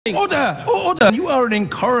Order! Order! You are an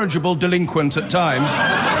incorrigible delinquent at times.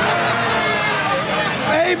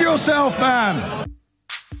 Behave yourself, man!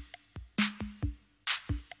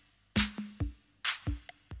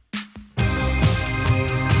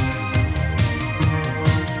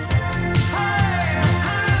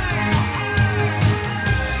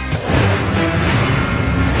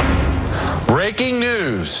 Breaking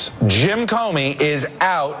news, Jim Comey is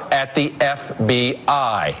out at the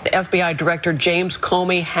FBI. FBI Director James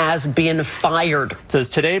Comey has been fired. It says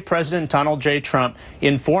today President Donald J. Trump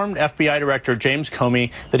informed FBI Director James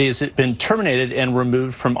Comey that he has been terminated and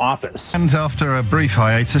removed from office. And after a brief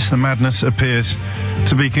hiatus, the madness appears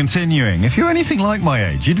to be continuing. If you're anything like my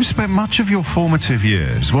age, you'd have spent much of your formative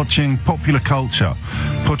years watching popular culture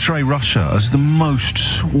portray Russia as the most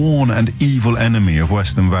sworn and evil enemy of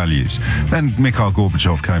Western values. Then Mikhail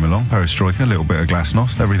Gorbachev came along, perestroika, a little bit of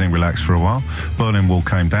glasnost, everything relaxed for a while. Berlin Wall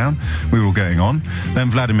came down, we were all getting on.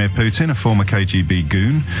 Then Vladimir Putin, a former KGB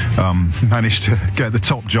goon, managed to get the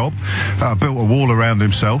top job, built a wall around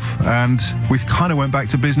himself, and we kind of went back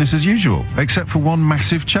to business as usual, except for one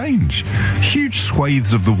massive change. Huge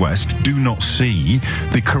swathes of the West do not see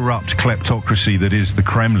the corrupt kleptocracy that is the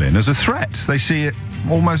Kremlin as a threat. They see it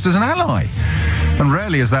almost as an ally. And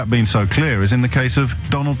rarely has that been so clear as in the case of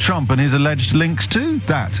Donald Trump and his alleged links to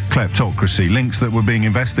that kleptocracy, links that were being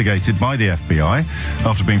investigated by the FBI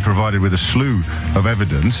after being provided with a slew of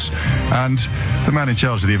evidence. And the man in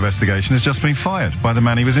charge of the investigation has just been fired by the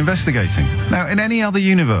man he was investigating. Now, in any other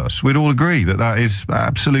universe, we'd all agree that that is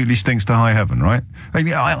absolutely stinks to high heaven, right?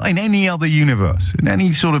 In any other universe, in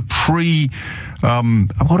any sort of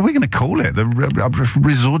what are we going to call it? The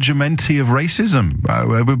resurgimenti of racism.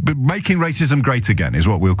 Making racism great again is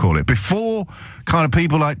what we'll call it. Before kind of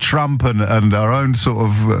people like Trump and our own sort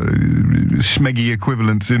of schmeggy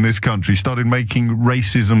equivalents in this country started making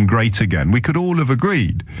racism great again, we could all have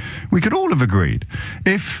agreed. We could all have agreed.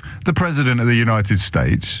 If the President of the United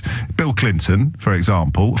States, Bill Clinton, for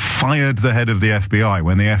example, fired the head of the FBI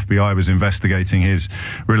when the FBI was investigating his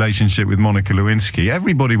relationship with Monica Lewinsky,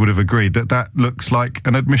 everybody would have agreed that that looks like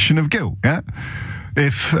an admission of guilt, yeah?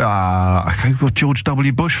 If George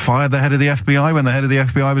W. Bush fired the head of the FBI when the head of the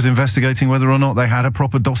FBI was investigating whether or not they had a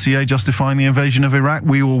proper dossier justifying the invasion of Iraq,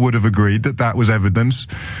 we all would have agreed that that was evidence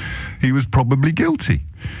he was probably guilty.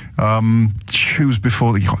 Who was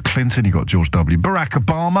before? You got Clinton, you got George W. Barack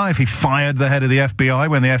Obama, if he fired the head of the FBI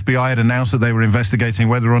when the FBI had announced that they were investigating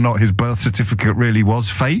whether or not his birth certificate really was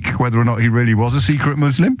fake, whether or not he really was a secret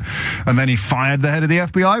Muslim, and then he fired the head of the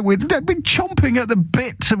FBI, we'd been chomping at the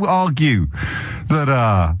bit to argue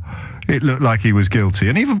that it looked like he was guilty.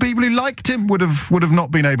 And even people who liked him would have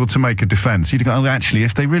not been able to make a defense. You'd go, oh, actually,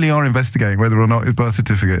 if they really are investigating whether or not his birth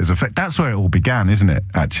certificate is a fake, that's where it all began, isn't it,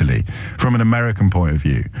 actually, from an American point of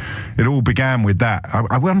view. It all began with that.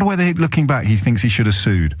 I wonder whether, looking back, he thinks he should have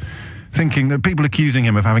sued. Thinking that people accusing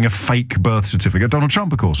him of having a fake birth certificate. Donald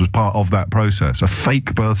Trump, of course, was part of that process. A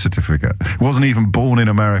fake birth certificate. He wasn't even born in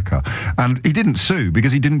America. And he didn't sue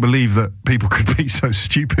because he didn't believe that people could be so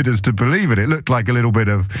stupid as to believe it. It looked like a little bit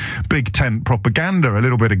of big tent propaganda, a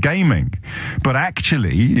little bit of gaming. But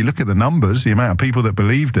actually, you look at the numbers, the amount of people that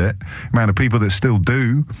believed it, the amount of people that still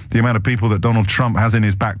do, the amount of people that Donald Trump has in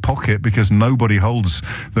his back pocket because nobody holds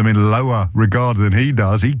them in lower regard than he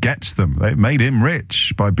does. He gets them. They've made him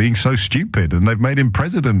rich by being so stupid, and they've made him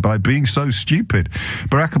president by being so stupid.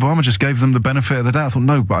 Barack Obama just gave them the benefit of the doubt. I thought,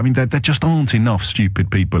 no, but I mean, there just aren't enough stupid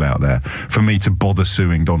people out there for me to bother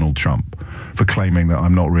suing Donald Trump for claiming that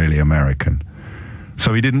I'm not really American.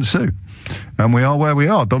 So he didn't sue. And we are where we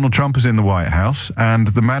are. Donald Trump is in the White House, and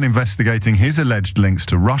the man investigating his alleged links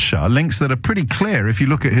to Russia, links that are pretty clear if you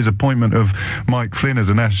look at his appointment of Mike Flynn as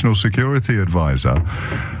a national security advisor,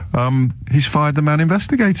 he's fired the man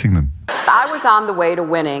investigating them. I was on the way to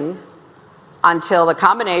winning until the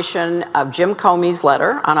combination of Jim Comey's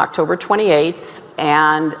letter on October 28th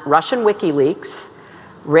and Russian WikiLeaks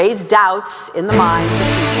raised doubts in the minds of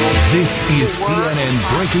people. This is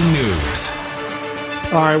CNN Breaking News.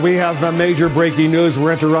 All right, we have major breaking news.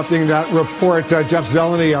 We're interrupting that report. Jeff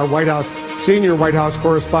Zeleny, our senior White House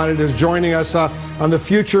correspondent, is joining us on the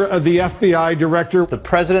future of the FBI director. The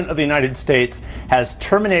President of the United States has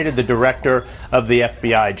terminated the director of the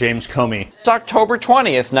FBI, James Comey. It's October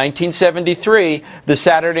 20th, 1973, the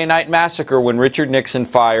Saturday Night Massacre when Richard Nixon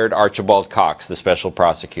fired Archibald Cox, the special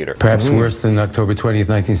prosecutor. Perhaps worse than October 20th,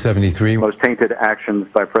 1973. Most tainted actions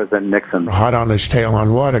by President Nixon. Hot on his tail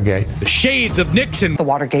on Watergate. The shades of Nixon. The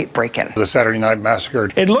Watergate break-in. The Saturday Night Massacre.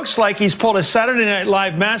 It looks like he's pulled a Saturday Night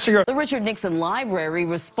Live massacre. The Richard Nixon Library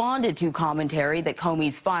responded to commentary that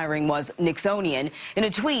Comey's firing was Nixonian. In a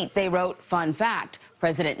tweet, they wrote, "Fun fact,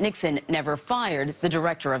 President Nixon never fired the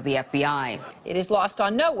director of the FBI. It is lost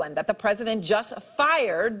on no one that the president just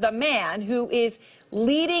fired the man who is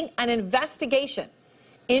leading an investigation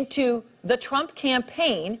into the Trump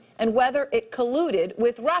campaign and whether it colluded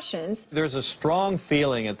with Russians. There's a strong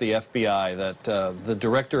feeling at the FBI that the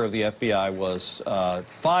director of the FBI was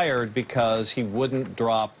fired because he wouldn't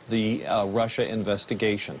drop the Russia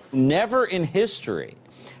investigation. Never in history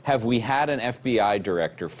have we had an FBI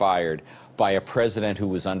director fired by a president who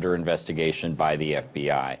was under investigation by the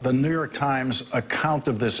FBI. The New York Times account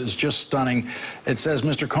of this is just stunning. It says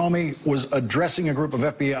Mr. Comey was addressing a group of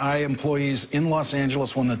FBI employees in Los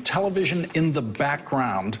Angeles when the television in the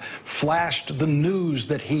background flashed the news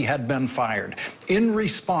that he had been fired. In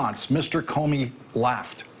response, Mr. Comey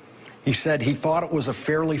laughed. He said he thought it was a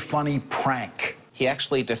fairly funny prank. He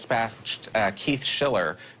actually dispatched Keith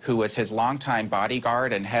Schiller, who was his longtime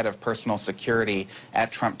bodyguard and head of personal security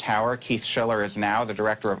at Trump Tower. Keith Schiller is now the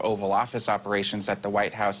director of Oval Office operations at the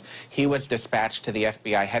White House. He was dispatched to the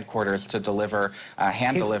FBI headquarters to deliver,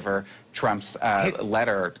 hand-deliver Trump's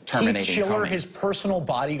letter terminating Keith Schiller, Comey. his personal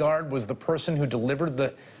bodyguard, was the person who delivered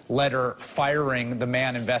the letter firing the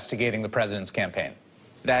man investigating the president's campaign.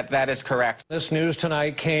 That is correct. This news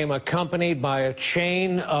tonight came accompanied by a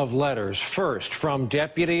chain of letters. First, from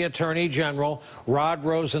Deputy Attorney General Rod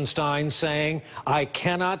Rosenstein saying, "I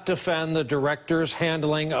cannot defend the director's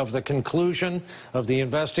handling of the conclusion of the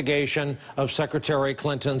investigation of Secretary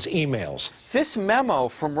Clinton's emails." This memo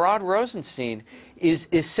from Rod Rosenstein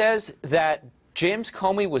says that James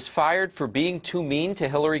Comey was fired for being too mean to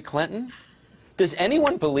Hillary Clinton. Does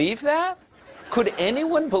anyone believe that? Could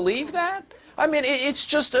anyone believe that? I mean, it's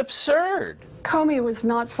just absurd. Comey was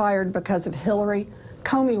not fired because of Hillary.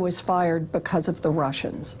 Comey was fired because of the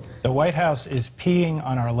Russians. The White House is peeing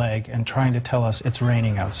on our leg and trying to tell us it's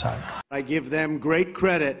raining outside. I give them great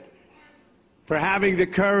credit for having the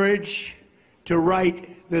courage to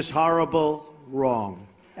right this horrible wrong.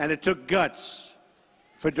 And it took guts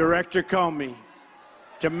for Director Comey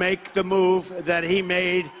to make the move that he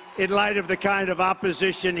made in light of the kind of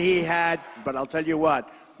opposition he had. But I'll tell you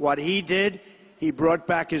what he did, he brought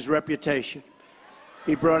back his reputation.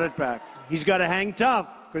 He brought it back. He's got to hang tough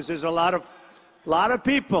because there's a lot of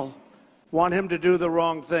people want him to do the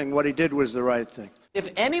wrong thing. What he did was the right thing.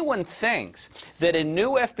 If anyone thinks that a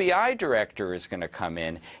new FBI director is going to come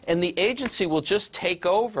in and the agency will just take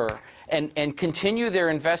over and continue their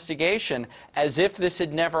investigation as if this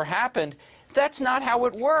had never happened, that's not how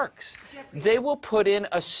it works. They will put in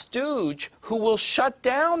a stooge who will shut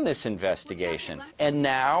down this investigation. And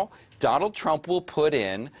now Donald Trump will put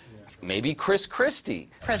in maybe Chris Christie.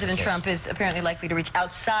 President Trump is apparently likely to reach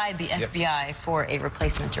outside the FBI for a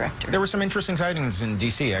replacement director. There were some interesting sightings in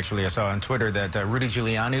D.C., actually. I saw on Twitter that Rudy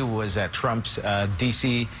Giuliani was at Trump's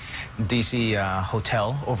D.C.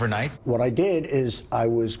 hotel overnight. What I did is I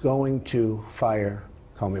was going to fire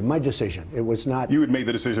Comey. My decision. It was not... You had made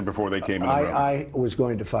the decision before they came in the room. I was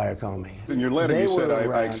going to fire Comey. In your letter, you said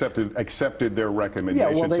I accepted their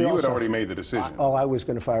recommendation, yeah, well, so you had already made the decision. I was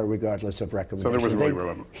going to fire regardless of recommendation. So there was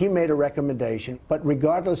really... He made a recommendation, but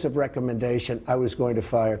regardless of recommendation, I was going to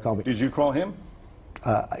fire Comey. Did you call him?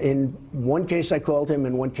 In one case, I called him.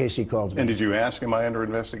 In one case, he called me. And did you ask, am I under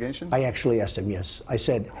investigation? I actually asked him, yes. I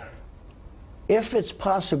said, if it's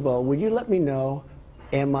possible, would you let me know,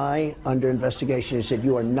 am I under investigation? He said,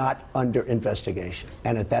 you are not under investigation.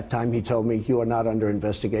 And at that time, he told me, you are not under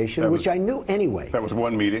investigation, which I knew anyway. That was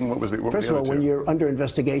one meeting. What was the First of all, when you're under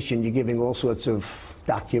investigation, you're giving all sorts of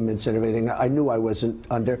documents and everything. I knew I wasn't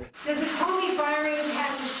under. Does the Comey firing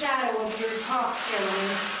cast a shadow of your talks,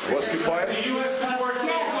 Hillary? Was he fired? The U.S.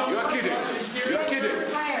 You are kidding. You are kidding.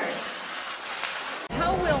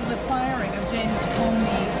 How will the firing of James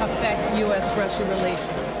Comey affect U.S.-Russia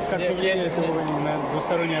relations? Как повлияет это на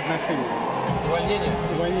двусторонние отношения?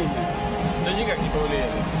 Увольнение. Да никак не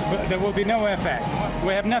повлияет. There will be no effect.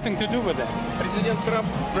 We have nothing to do with that.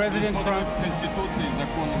 President Trump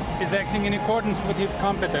is acting in accordance with his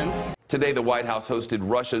competence. Today, the White House hosted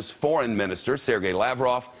Russia's foreign minister, Sergei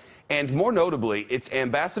Lavrov, and more notably, its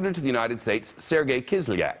ambassador to the United States, Sergei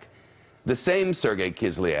Kislyak. The same Sergei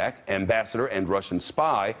Kislyak, ambassador and Russian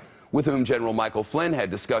spy, with whom General Michael Flynn had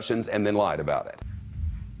discussions and then lied about it.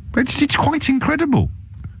 It's quite incredible.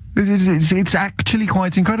 It's actually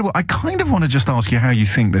quite incredible. I kind of want to just ask you how you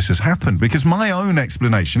think this has happened, because my own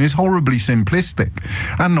explanation is horribly simplistic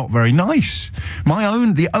and not very nice.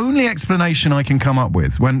 The only explanation I can come up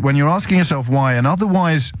with when you're asking yourself why an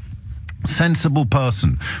otherwise sensible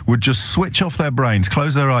person would just switch off their brains,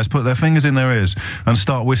 close their eyes, put their fingers in their ears and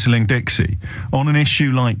start whistling Dixie on an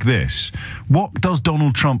issue like this, what does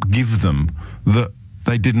Donald Trump give them that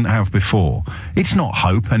they didn't have before. It's not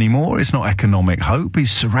hope anymore. It's not economic hope.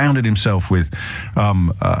 He's surrounded himself with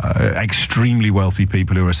extremely wealthy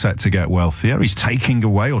people who are set to get wealthier. He's taking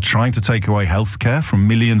away or trying to take away healthcare from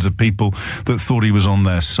millions of people that thought he was on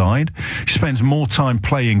their side. He spends more time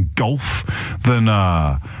playing golf than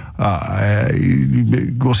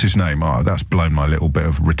what's his name? Oh, that's blown my little bit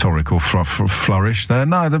of rhetorical flourish there.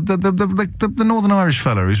 No, the Northern Irish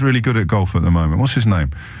fella who's really good at golf at the moment. What's his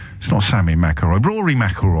name? It's not Sammy McIlroy. Rory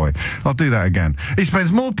McIlroy. I'll do that again. He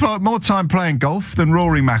spends more time playing golf than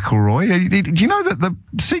Rory McIlroy. Do you know that the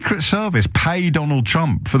Secret Service pay Donald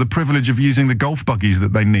Trump for the privilege of using the golf buggies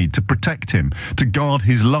that they need to protect him, to guard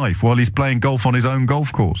his life while he's playing golf on his own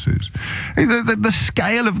golf courses? The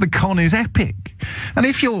scale of the con is epic. And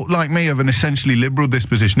if you're, like me, of an essentially liberal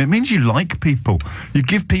disposition, it means you like people. You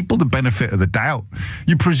give people the benefit of the doubt.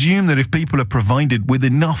 You presume that if people are provided with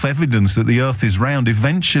enough evidence that the earth is round,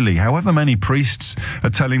 eventually, however many priests are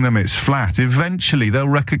telling them it's flat, eventually they'll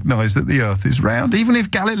recognize that the earth is round. Even if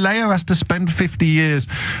Galileo has to spend 50 years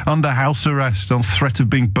under house arrest on threat of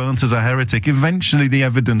being burnt as a heretic, eventually the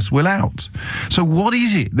evidence will out. So what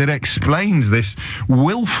is it that explains this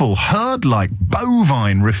willful, herd-like,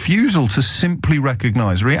 bovine refusal to simply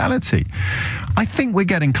recognize reality? I think we're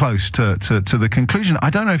getting close to the conclusion. I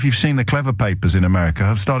don't know if you've seen the clever papers in America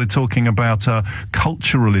have started talking about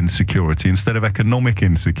cultural insecurity instead of economic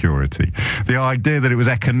insecurity. The idea that it was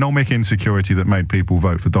economic insecurity that made people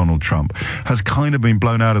vote for Donald Trump has kind of been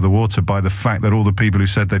blown out of the water by the fact that all the people who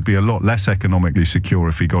said they'd be a lot less economically secure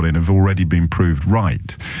if he got in have already been proved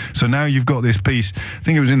right. So now you've got this piece, I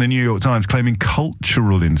think it was in the New York Times, claiming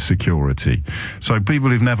cultural insecurity. So people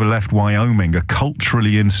who've never left Wyoming are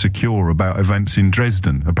culturally insecure about events in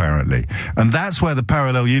Dresden, apparently. And that's where the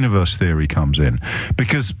parallel universe theory comes in.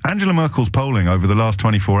 Because Angela Merkel's polling over the last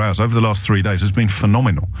 24 hours, over the last 3 days, has been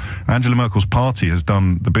phenomenal. Angela Merkel's party has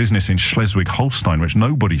done the business in Schleswig-Holstein, which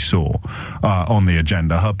nobody saw on the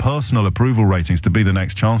agenda. Her personal approval ratings to be the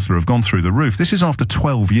next chancellor have gone through the roof. This is after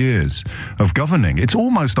 12 years of governing. It's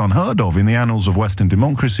almost unheard of in the annals of Western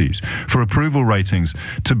democracies for approval ratings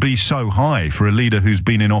to be so high for a leader who's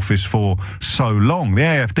been in office for so long. The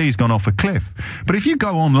AfD's gone off a cliff. But if you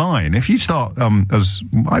go online, if you start, as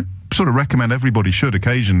I sort of recommend everybody should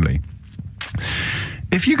occasionally,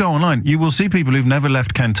 if you go online, you will see people who've never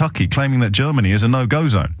left Kentucky claiming that Germany is a no-go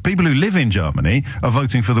zone. People who live in Germany are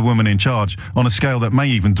voting for the woman in charge on a scale that may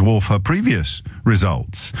even dwarf her previous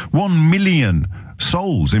results. 1 million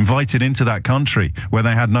souls invited into that country where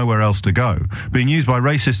they had nowhere else to go, being used by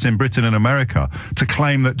racists in Britain and America to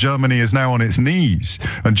claim that Germany is now on its knees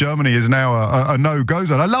and Germany is now a no-go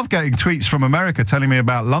zone. I love getting tweets from America telling me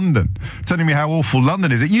about London, telling me how awful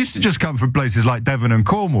London is. It used to just come from places like Devon and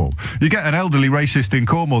Cornwall. You get an elderly racist in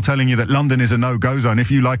Cornwall telling you that London is a no-go zone.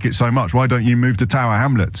 If you like it so much, why don't you move to Tower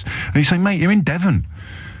Hamlets? And you say, mate, you're in Devon.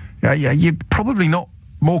 Yeah, you're probably not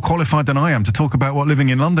more qualified than I am to talk about what living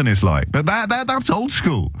in London is like. But that's old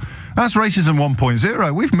school. That's racism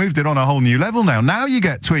 1.0. We've moved it on a whole new level now. Now you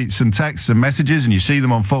get tweets and texts and messages, and you see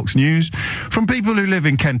them on Fox News, from people who live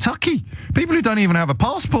in Kentucky, people who don't even have a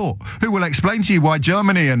passport, who will explain to you why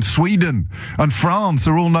Germany and Sweden and France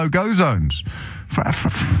are all no-go zones.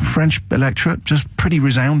 French electorate just pretty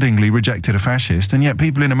resoundingly rejected a fascist, and yet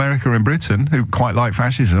people in America and Britain who quite like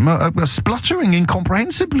fascism are spluttering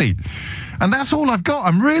incomprehensibly. And that's all I've got.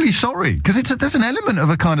 I'm really sorry, because there's an element of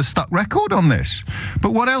a kind of stuck record on this.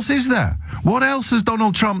 But what else is there? What else has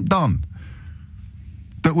Donald Trump done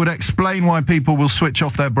that would explain why people will switch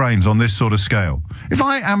off their brains on this sort of scale? If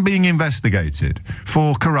I am being investigated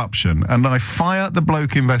for corruption and I fire the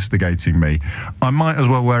bloke investigating me, I might as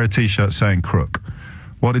well wear a T-shirt saying crook.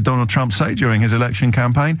 What did Donald Trump say during his election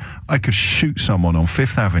campaign? I could shoot someone on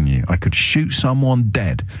Fifth Avenue. I could shoot someone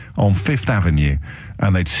dead on Fifth Avenue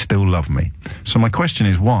and they'd still love me. So my question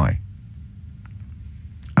is why?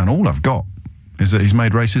 And all I've got is that he's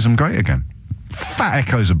made racism great again. Fat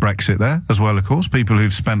echoes of Brexit there as well, of course. People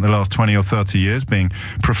who've spent the last 20 or 30 years being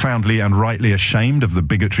profoundly and rightly ashamed of the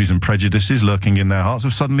bigotries and prejudices lurking in their hearts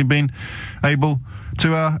have suddenly been able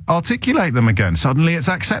to articulate them again. Suddenly it's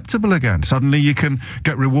acceptable again. Suddenly you can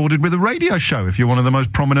get rewarded with a radio show if you're one of the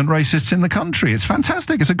most prominent racists in the country. It's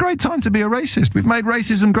fantastic. It's a great time to be a racist. We've made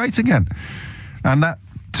racism great again. And that,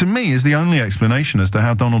 to me, is the only explanation as to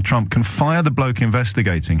how Donald Trump can fire the bloke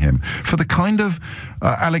investigating him for the kind of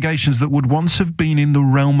allegations that would once have been in the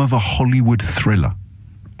realm of a Hollywood thriller.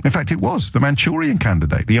 In fact, it was the Manchurian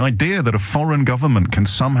Candidate. The idea that a foreign government can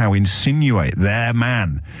somehow insinuate their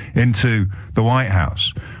man into the White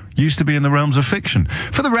House used to be in the realms of fiction.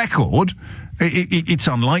 For the record, it's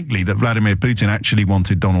unlikely that Vladimir Putin actually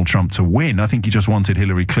wanted Donald Trump to win. I think he just wanted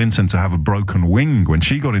Hillary Clinton to have a broken wing when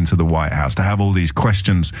she got into the White House, to have all these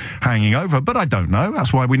questions hanging over. But I don't know.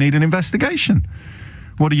 That's why we need an investigation.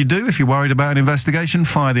 What do you do if you're worried about an investigation?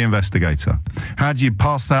 Fire the investigator. How do you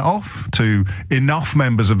pass that off to enough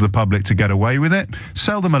members of the public to get away with it?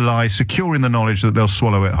 Sell them a lie, secure in the knowledge that they'll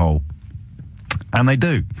swallow it whole. And they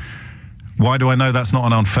do. Why do I know that's not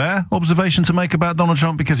an unfair observation to make about Donald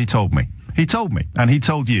Trump? Because he told me. He told me, and he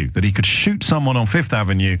told you, that he could shoot someone on Fifth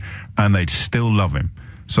Avenue and they'd still love him.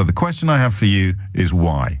 So the question I have for you is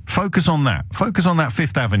why? Focus on that. Focus on that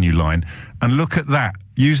Fifth Avenue line and look at that.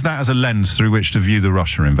 Use that as a lens through which to view the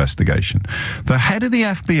Russia investigation. The head of the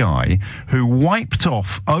FBI, who wiped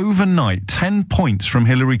off overnight 10 points from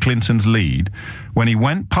Hillary Clinton's lead when he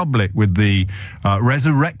went public with the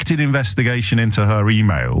resurrected investigation into her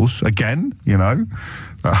emails, again, you know,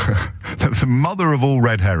 the mother of all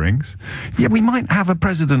red herrings. Yeah, we might have a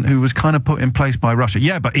president who was kind of put in place by Russia.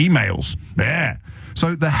 Yeah, but emails. Yeah.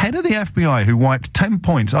 So the head of the FBI, who wiped 10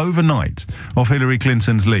 points overnight off Hillary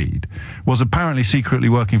Clinton's lead, was apparently secretly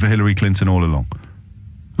working for Hillary Clinton all along.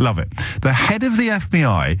 Love it. The head of the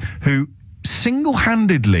FBI, who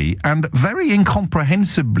single-handedly and very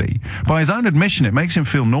incomprehensibly, by his own admission, it makes him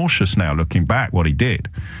feel nauseous now looking back what he did.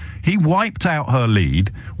 He wiped out her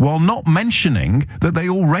lead while not mentioning that they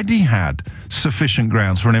already had sufficient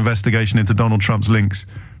grounds for an investigation into Donald Trump's links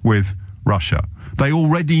with Russia. They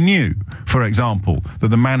already knew, for example, that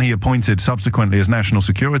the man he appointed subsequently as National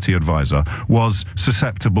Security Advisor was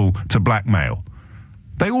susceptible to blackmail.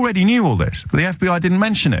 They already knew all this, but the FBI didn't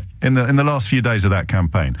mention it in the last few days of that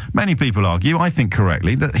campaign. Many people argue, I think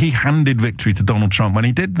correctly, that he handed victory to Donald Trump when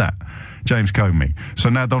he did that, James Comey. So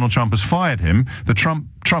now Donald Trump has fired him. The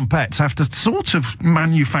Trumpettes have to sort of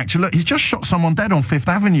manufacture, look, he's just shot someone dead on Fifth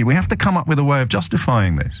Avenue. We have to come up with a way of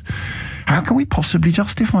justifying this. How can we possibly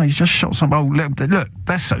justify he's just shot someone? Oh, look,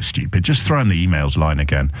 they're so stupid. Just throw in the emails line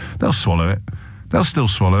again. They'll swallow it. They'll still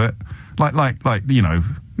swallow it. Like you know,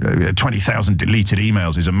 20,000 deleted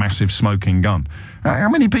emails is a massive smoking gun. How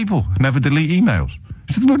many people never delete emails?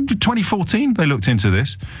 2014, they looked into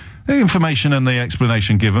this. The information and the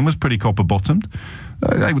explanation given was pretty copper-bottomed.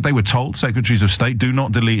 They were told, secretaries of state, do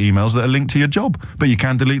not delete emails that are linked to your job, but you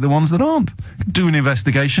can delete the ones that aren't. Do an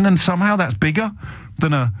investigation, and somehow that's bigger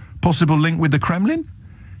than a possible link with the Kremlin?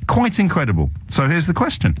 Quite incredible. So here's the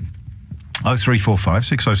question. 0345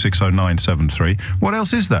 6060 973. What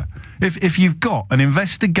else is there? If you've got an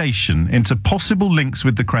investigation into possible links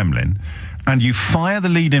with the Kremlin and you fire the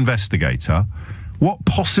lead investigator, what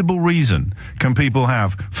possible reason can people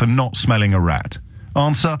have for not smelling a rat?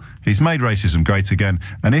 Answer, he's made racism great again.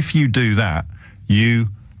 And if you do that, you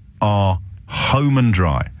are home and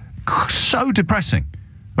dry. So depressing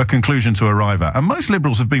a conclusion to arrive at. And most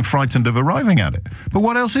liberals have been frightened of arriving at it. But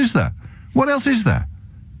what else is there? What else is there?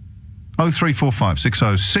 0345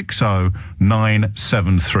 6060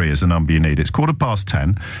 973 is the number you need. It's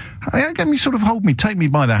 10:15. Let me sort of take me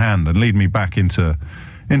by the hand and lead me back into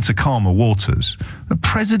calmer waters. The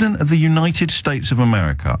President of the United States of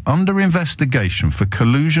America, under investigation for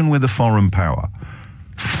collusion with a foreign power,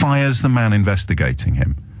 fires the man investigating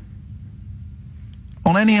him.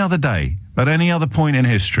 On any other day, at any other point in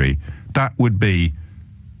history, that would be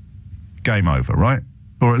game over, right?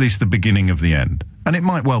 Or at least the beginning of the end. And it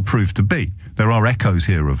might well prove to be. There are echoes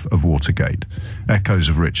here of Watergate, echoes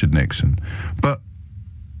of Richard Nixon. But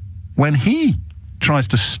when he tries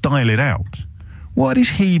to style it out, what is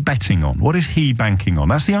he betting on? What is he banking on?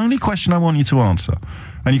 That's the only question I want you to answer.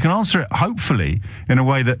 And you can answer it, hopefully, in a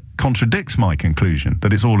way that contradicts my conclusion,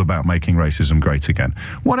 that it's all about making racism great again.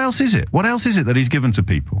 What else is it? What else is it that he's given to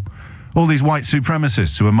people? All these white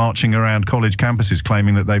supremacists who are marching around college campuses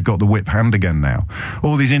claiming that they've got the whip hand again now.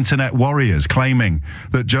 All these internet warriors claiming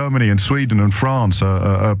that Germany and Sweden and France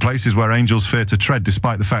are places where angels fear to tread,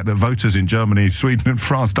 despite the fact that voters in Germany, Sweden and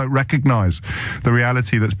France don't recognize the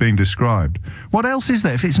reality that's being described. What else is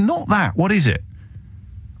there? If it's not that, what is it?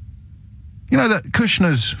 You know that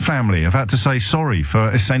Kushner's family have had to say sorry for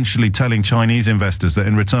essentially telling Chinese investors that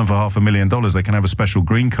in return for $500,000 they can have a special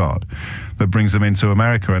green card that brings them into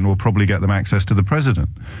America and will probably get them access to the president.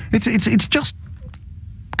 It's just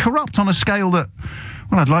corrupt on a scale that,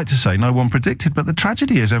 well, I'd like to say no one predicted, but the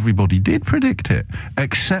tragedy is everybody did predict it,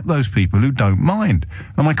 except those people who don't mind.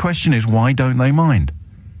 And my question is, why don't they mind?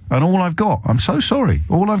 And all I've got, I'm so sorry,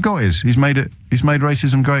 all I've got is he's made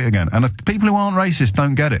racism great again. And if people who aren't racist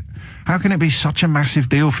don't get it, how can it be such a massive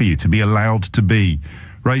deal for you to be allowed to be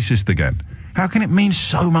racist again? How can it mean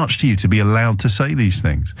so much to you to be allowed to say these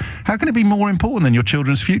things? How can it be more important than your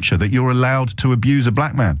children's future that you're allowed to abuse a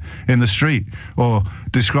black man in the street or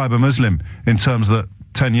describe a Muslim in terms that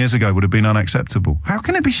 10 years ago would have been unacceptable? How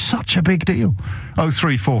can it be such a big deal?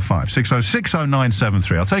 0345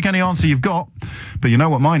 6060973. I'll take any answer you've got, but you know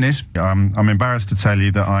what mine is. I'm embarrassed to tell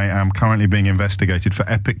you that I am currently being investigated for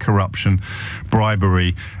epic corruption,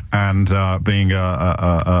 bribery, and being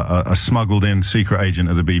a smuggled-in secret agent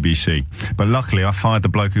of the BBC. But luckily, I fired the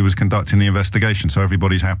bloke who was conducting the investigation, so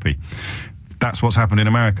everybody's happy. That's what's happened in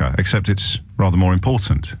America, except it's rather more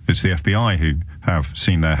important. It's the FBI who have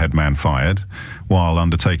seen their head man fired while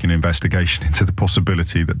undertaking an investigation into the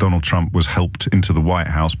possibility that Donald Trump was helped into the White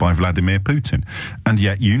House by Vladimir Putin. And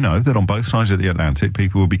yet you know that on both sides of the Atlantic,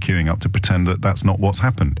 people will be queuing up to pretend that that's not what's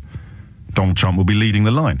happened. Donald Trump will be leading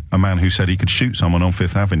the line. A man who said he could shoot someone on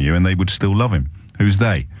Fifth Avenue and they would still love him. Who's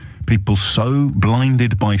they? People so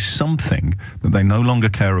blinded by something that they no longer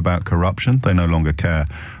care about corruption, they no longer care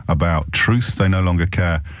about truth, they no longer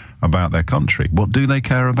care about their country. What do they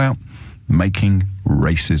care about? Making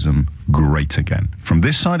racism great again. From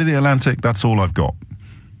this side of the Atlantic, that's all I've got.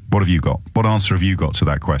 What have you got? What answer have you got to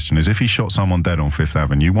that question? Is if he shot someone dead on Fifth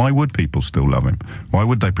Avenue, why would people still love him? Why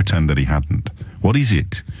would they pretend that he hadn't? What is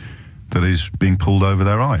it that is being pulled over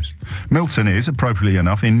their eyes? Milton is, appropriately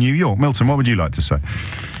enough, in New York. Milton, what would you like to say?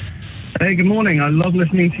 Hey, good morning. I love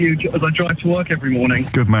listening to you as I drive to work every morning.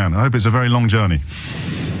 Good man. I hope it's a very long journey.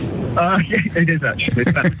 Yeah, it is actually.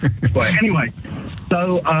 Right. Anyway,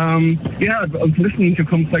 so yeah, I was listening to a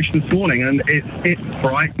conversation this morning, and it's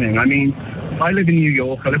frightening. I mean, I live in New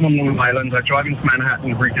York. I live on Long Island. I drive into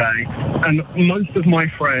Manhattan every day, and most of my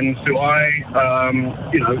friends who I,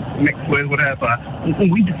 mix with, whatever,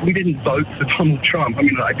 we didn't vote for Donald Trump. I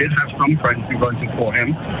mean, I did have some friends who voted for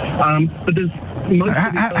him, but there's most.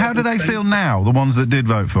 How do they feel now? The ones that did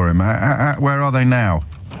vote for him, where are they now?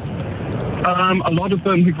 A lot of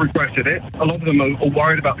them have regretted it. A lot of them are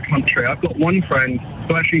worried about the country. I've got one friend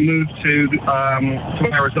who actually moved to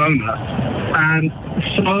Arizona, and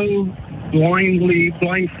so blind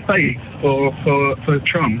faith for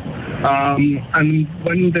Trump. And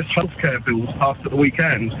when this healthcare bill was passed at the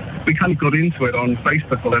weekend, we kind of got into it on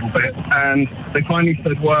Facebook a little bit, and they finally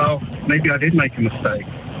said, well, maybe I did make a mistake.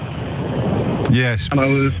 Yes, and I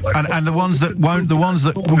was like, and the ones that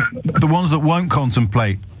won't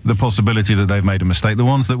contemplate the possibility that they've made a mistake, the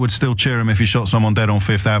ones that would still cheer him if he shot someone dead on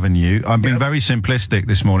Fifth Avenue. I've been very simplistic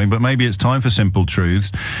this morning, but maybe it's time for simple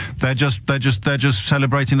truths. They're just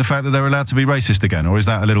celebrating the fact that they're allowed to be racist again, or is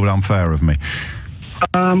that a little bit unfair of me?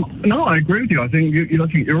 No, I agree with you. I think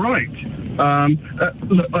you're right.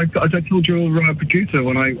 Look, as I told your producer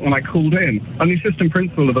when I called in, I'm the assistant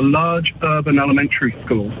principal of a large urban elementary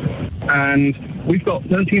school, and we've got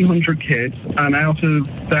 1,300 kids, and out of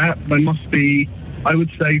that, there must be, I would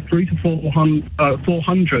say, 300 to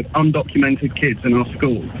 400 undocumented kids in our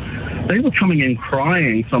school. They were coming in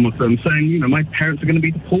crying, some of them, saying, my parents are going to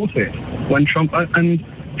be deported when Trump... and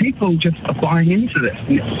people just are buying into this,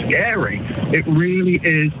 and it's scary. It really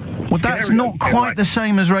is. Well, that's not quite the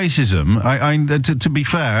same as racism. To be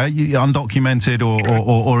fair, undocumented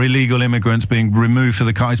or illegal immigrants being removed for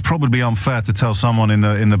the country, it's probably unfair to tell someone in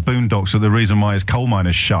the boondocks that the reason why his coal mine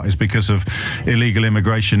is shut is because of illegal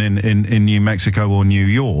immigration in New Mexico or New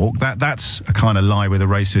York. That's a kind of lie with a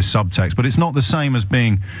racist subtext, but it's not the same as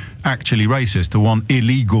being actually racist to want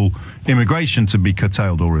illegal immigration to be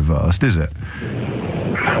curtailed or reversed, is it?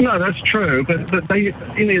 No, that's true, but they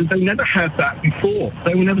never had that before.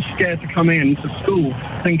 They were never scared to come into school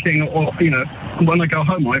thinking, when I go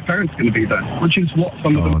home, my parents are going to be there, which is what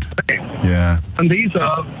some of them are saying. Yeah. And these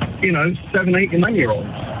are, 7, 8, and 9-year-olds.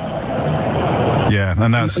 Yeah,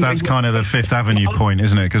 and that's kind of the Fifth Avenue point,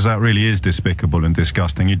 isn't it? Because that really is despicable and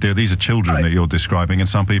disgusting. These are children that you're describing, and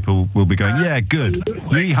some people will be going, yeah, good,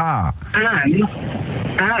 yeehaw.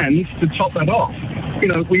 And to top that off,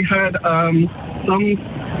 we had some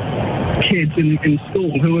kids in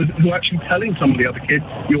school who are actually telling some of the other kids,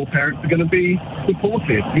 your parents are going to be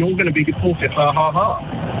deported. You're going to be deported. Ha, ha, ha.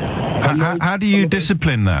 How do you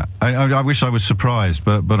discipline that? I wish I was surprised,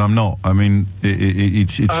 but I'm not. I mean,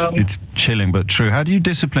 it's chilling but true. How do you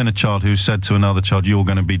discipline a child who said to another child, you're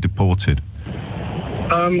going to be deported?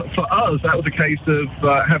 For us, that was a case of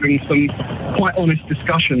having some quite honest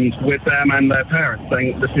discussions with them and their parents,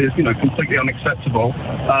 saying this is, completely unacceptable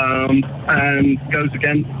and goes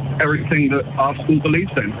against everything that our school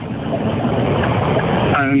believes in.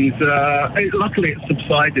 And luckily it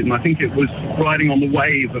subsided, and I think it was riding on the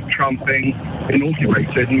wave of Trump being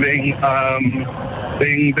inaugurated and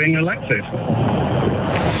being elected.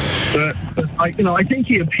 But I think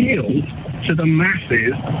he appealed to the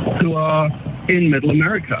masses who are in Middle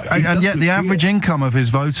America. And yet the average income of his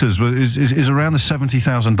voters is around the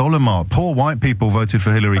 $70,000 mark. Poor white people voted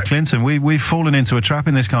for Hillary Clinton. We've fallen into a trap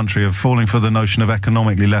in this country of falling for the notion of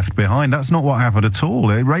economically left behind. That's not what happened at all.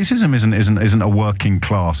 Racism isn't a working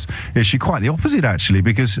class issue. Quite the opposite, actually,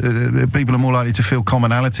 because people are more likely to feel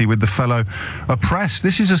commonality with the fellow oppressed.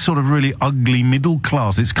 This is a sort of really ugly middle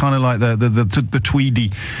class. It's kind of like the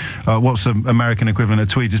tweedy, what's the American equivalent of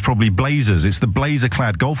tweeds? It's probably blazers. It's the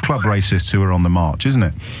blazer-clad golf club racists who are on the march, isn't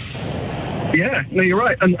it? Yeah, no, you're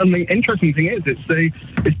right. And the interesting thing is,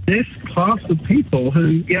 it's this class of people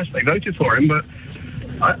who, yes, they voted for him, but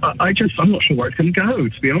I'm not sure where it's going to go,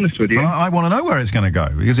 to be honest with you. I want to know where it's going to go,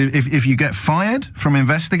 because if you get fired from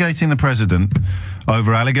investigating the president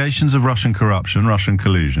over allegations of Russian corruption, Russian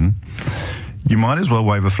collusion, you might as well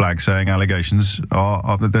wave a flag saying allegations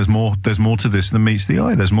are there's more to this than meets the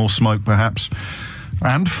eye. There's more smoke, perhaps,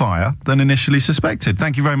 and fire than initially suspected.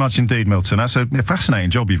 Thank you very much indeed, Milton. That's a fascinating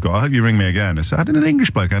job you've got. I hope you ring me again. How did an English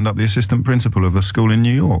bloke end up the assistant principal of a school in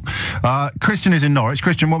New York? Christian is in Norwich.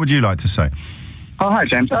 Christian, what would you like to say? Oh, hi,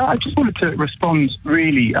 James. I just wanted to respond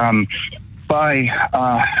really by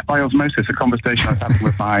osmosis, a conversation I was having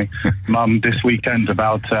with my mum this weekend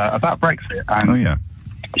about Brexit. And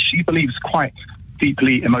she believes quite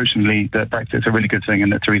deeply, emotionally, that Brexit's a really good thing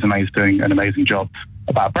and that Theresa May is doing an amazing job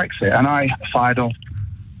about Brexit. And I fired off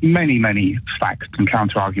many facts and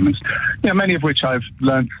counter-arguments, many of which I've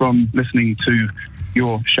learned from listening to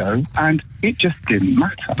your show, and it just didn't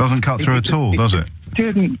matter. Doesn't cut through at all, does it?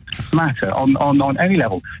 Didn't matter on any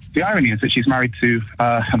level. The irony is that she's married to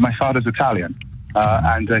my father's Italian,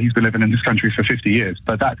 and he's been living in this country for 50 years.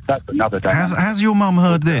 But that's another dynamic. Has your mum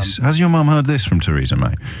heard this? Has your mum heard this from Theresa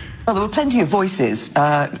May? Well, there were plenty of voices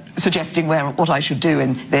suggesting what I should do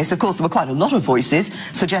in this. Of course, there were quite a lot of voices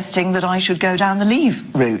suggesting that I should go down the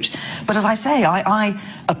leave route. But as I say, I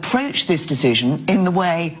approach this decision in the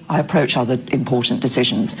way I approach other important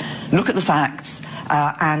decisions. Look at the facts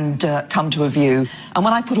and come to a view. And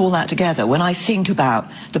when I put all that together, when I think about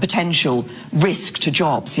the potential risk to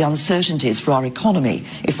jobs, the uncertainties for our economy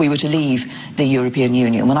if we were to leave the European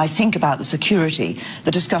Union, when I think about the security,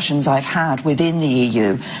 the discussions I've had within the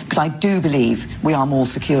EU, because I do believe we are more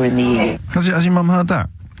secure in the EU. Has your mum heard that?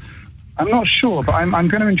 I'm not sure, but I'm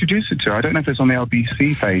going to introduce it to her. I don't know if it's on the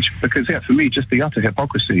LBC page, because for me, just the utter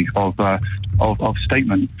hypocrisy of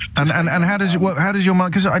statements. And how does your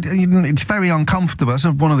mum? Because it's very uncomfortable. That's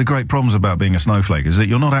one of the great problems about being a snowflake, is that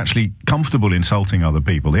you're not actually comfortable insulting other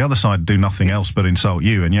people. The other side do nothing else but insult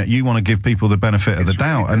you, and yet you want to give people the benefit of the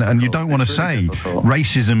doubt, and you don't want to say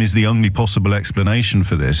racism is the only possible explanation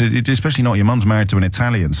for this. Especially not your mum's married to an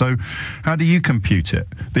Italian. So how do you compute it?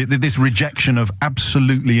 This rejection of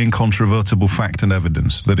absolutely incontrovertible fact and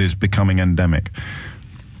evidence that is becoming endemic?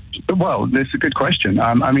 Well, that's a good question.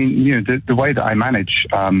 I mean, the way that I manage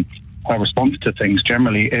her response to things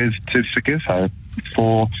generally is to forgive her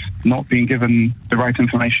for not being given the right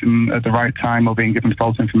information at the right time, or being given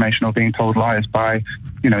false information, or being told lies by,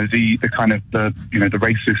 the kind of the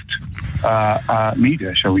racist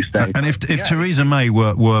media, shall we say. And if Theresa May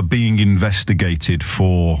were being investigated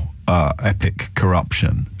for epic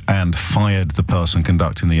corruption and fired the person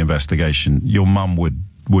conducting the investigation, your mum would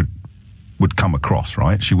come across,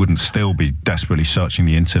 right? She wouldn't still be desperately searching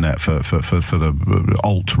the internet for the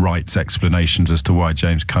alt-right's explanations as to why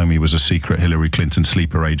James Comey was a secret Hillary Clinton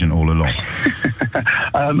sleeper agent all along.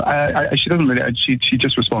 She doesn't really. She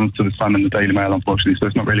just responds to the Sun and the Daily Mail, unfortunately. So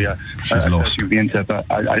it's not really she's lost the internet.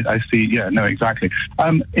 But I see. Yeah, no, exactly.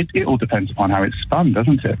 It all depends upon how it's spun,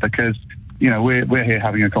 doesn't it? Because we're here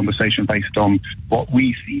having a conversation based on what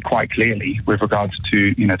we see quite clearly with regards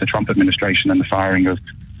to, the Trump administration and the firing of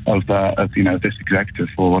this executive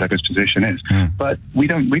for whatever his position is. But we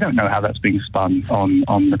don't know how that's being spun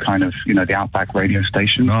on the kind of, the Outback radio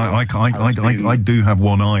station. I do have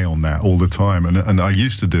one eye on that all the time, and I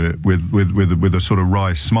used to do it with a sort of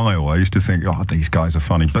wry smile. I used to think, oh, these guys are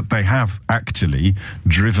funny, but they have actually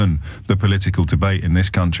driven the political debate in this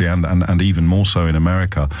country and even more so in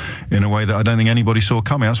America in a way that I don't think anybody saw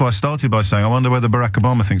coming. That's why I started by saying I wonder whether Barack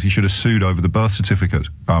Obama thinks he should have sued over the birth certificate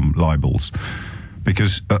libels.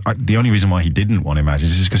 Because the only reason why he didn't want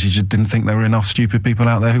images is because he just didn't think there were enough stupid people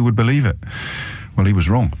out there who would believe it. Well, he was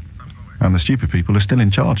wrong. And the stupid people are still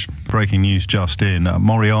in charge. Breaking news just in,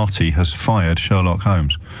 Moriarty has fired Sherlock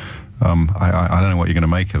Holmes. I don't know what you're going to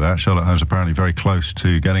make of that. Sherlock Holmes apparently very close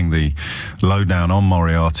to getting the lowdown on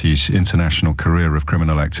Moriarty's international career of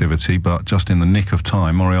criminal activity, but just in the nick of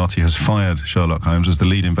time, Moriarty has fired Sherlock Holmes as the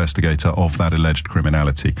lead investigator of that alleged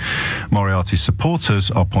criminality. Moriarty's supporters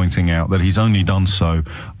are pointing out that he's only done so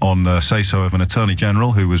on the say-so of an Attorney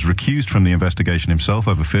General who was recused from the investigation himself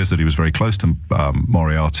over fears that he was very close to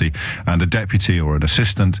Moriarty, and a deputy or an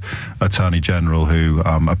assistant Attorney General who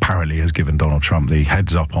apparently has given Donald Trump the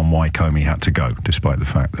heads-up on why Comey had to go, despite the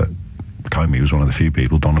fact that Comey was one of the few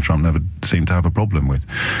people Donald Trump never seemed to have a problem with.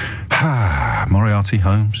 Moriarty,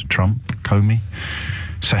 Holmes, Trump, Comey,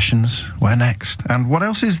 Sessions, where next? And what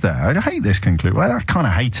else is there? I hate this conclusion. Well, I kind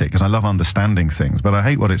of hate it because I love understanding things, but I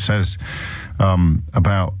hate what it says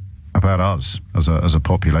about us as a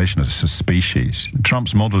population, as a species.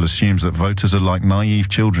 Trump's model assumes that voters are like naive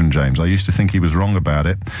children, James. I used to think he was wrong about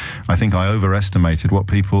it. I think I overestimated what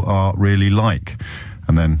people are really like.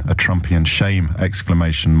 And then a Trumpian shame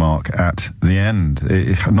exclamation mark at the end.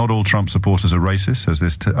 Not all Trump supporters are racist, says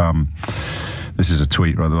this. This is a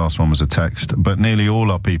tweet, right? The last one was a text. But nearly all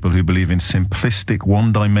are people who believe in simplistic,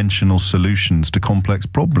 one-dimensional solutions to complex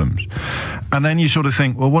problems. And then you sort of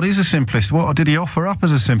think, well, what is a simplistic? What did he offer up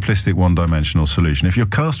as a simplistic, one-dimensional solution? If you're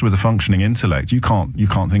cursed with a functioning intellect, you can't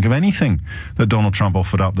think of anything that Donald Trump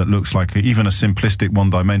offered up that looks like even a simplistic,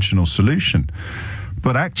 one-dimensional solution.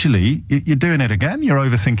 But actually, you're doing it again. You're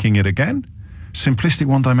overthinking it again. Simplistic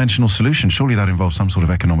one-dimensional solution. Surely that involves some sort of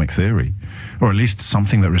economic theory, or at least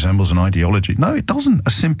something that resembles an ideology. No, it doesn't. A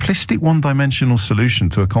simplistic one-dimensional solution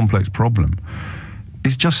to a complex problem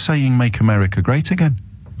is just saying, make America great again,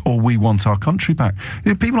 or we want our country back.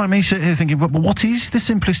 People like me sit here thinking, but what is the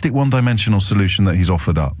simplistic one-dimensional solution that he's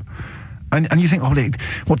offered up? And you think, oh,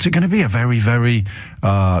 what's it going to be? A very, very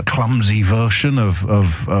clumsy version of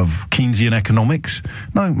Keynesian economics?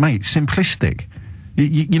 No, mate, simplistic.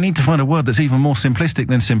 You need to find a word that's even more simplistic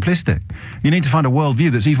than simplistic. You need to find a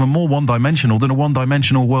worldview that's even more one-dimensional than a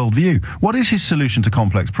one-dimensional worldview. What is his solution to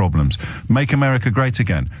complex problems? Make America great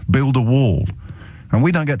again. Build a wall. And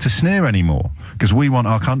we don't get to sneer anymore because we want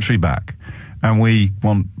our country back. And we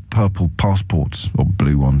want purple passports, or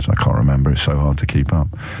blue ones, I can't remember, it's so hard to keep up.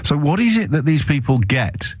 So what is it that these people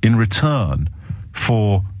get in return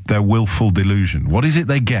for their willful delusion? What is it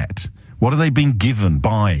they get? What are they being given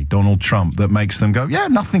by Donald Trump that makes them go, yeah,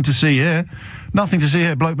 nothing to see here. Nothing to see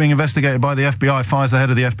here. Bloke being investigated by the FBI, fires the head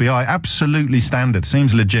of the FBI. Absolutely standard.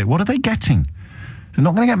 Seems legit. What are they getting? They're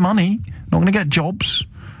not going to get money. Not going to get jobs.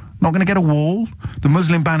 Not going to get a wall. The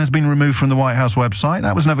Muslim ban has been removed from the White House website.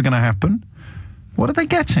 That was never going to happen. What are they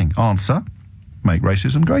getting? Answer, make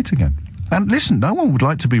racism great again. And listen, no one would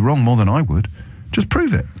like to be wrong more than I would. Just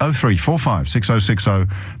prove it. 0345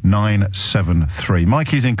 6060 973.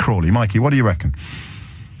 Mikey's in Crawley. Mikey, what do you reckon?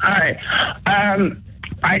 Hi.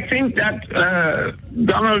 I think that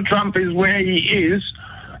Donald Trump is where he is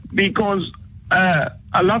because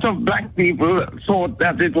a lot of black people thought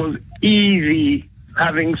that it was easy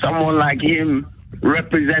having someone like him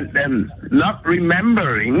represent them, not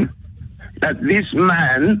remembering that this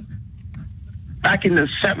man, back in the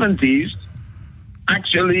 70s,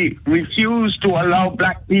 actually refused to allow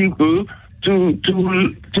black people to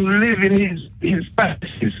live in his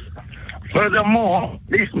palaces. Furthermore,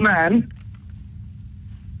 this man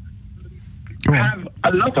have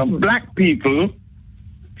a lot of black people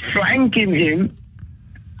flanking him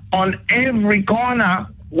on every corner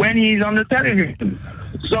when he's on the television.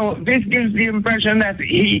 So this gives the impression that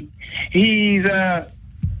he's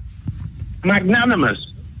magnanimous.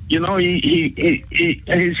 You know,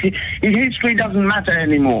 his history doesn't matter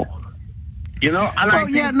anymore. You know, and well,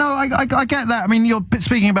 I get that. I mean, you're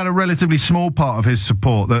speaking about a relatively small part of his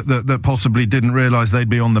support that possibly didn't realise they'd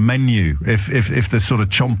be on the menu if the sort of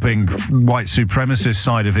chomping white supremacist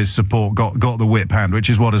side of his support got the whip hand, which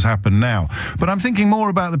is what has happened now. But I'm thinking more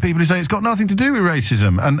about the people who say it's got nothing to do with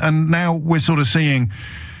racism, and now we're sort of seeing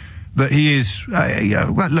that he is,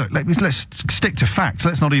 well, look, let's stick to facts.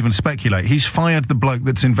 Let's not even speculate. He's fired the bloke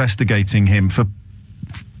that's investigating him for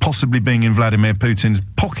possibly being in Vladimir Putin's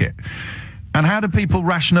pocket. And how do people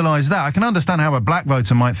rationalise that? I can understand how a black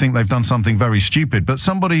voter might think they've done something very stupid, but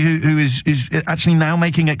somebody who is actually now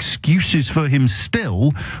making excuses for him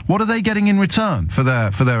still, what are they getting in return for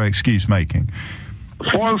their excuse making?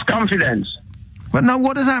 False confidence. But no,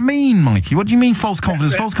 what does that mean, Mikey? What do you mean false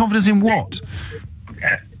confidence? False confidence in what?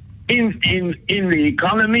 In the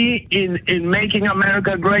economy, in making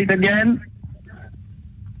America great again.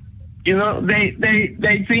 You know,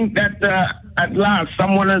 they think that at last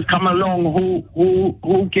someone has come along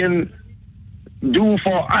who can do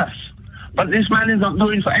for us. but this man is not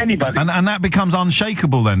doing for anybody. And that becomes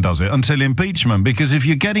unshakable then, does it, until impeachment? Because if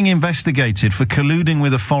you're getting investigated for colluding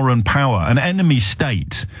with a foreign power, an enemy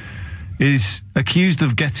state is accused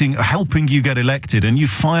of helping you get elected, and you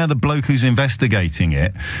fire the bloke who's investigating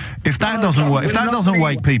it, if that doesn't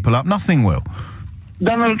wake people up, nothing will.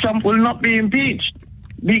 Donald Trump will not be impeached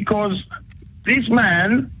because this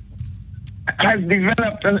man has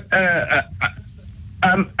developed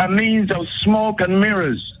a means of smoke and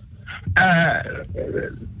mirrors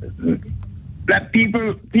that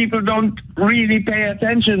people don't really pay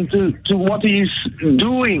attention to what he's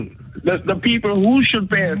doing. The people who should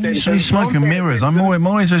pay attention. He's smoke and mirrors. I'm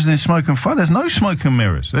more interested in smoke and fire. There's no smoke and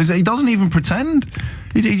mirrors. He doesn't even pretend.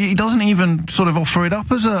 He doesn't even sort of offer it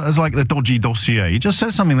up as like the dodgy dossier. He just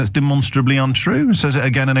says something that's demonstrably untrue and says it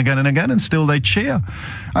again and again and again, and still they cheer.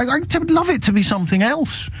 I would love it to be something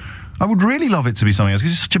else. I would really love it to be something else,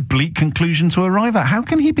 because it's such a bleak conclusion to arrive at. How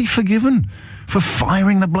can he be forgiven for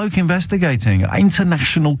firing the bloke investigating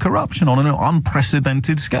international corruption on an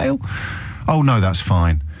unprecedented scale? Oh, no, that's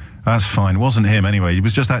fine. That's fine. It wasn't him anyway. He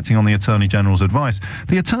was just acting on the Attorney General's advice.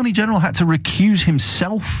 The Attorney General had to recuse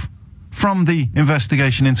himself from the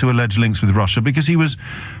investigation into alleged links with Russia because he was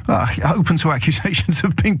open to accusations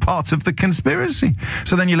of being part of the conspiracy.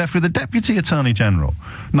 So then you're left with a Deputy Attorney General.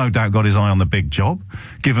 No doubt got his eye on the big job.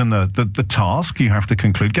 Given the task, you have to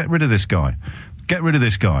conclude, get rid of this guy. Get rid of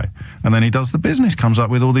this guy. And then he does the business, comes up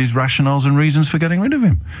with all these rationales and reasons for getting rid of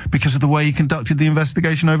him because of the way he conducted the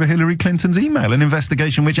investigation over Hillary Clinton's email, an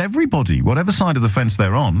investigation which everybody, whatever side of the fence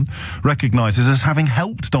they're on, recognises as having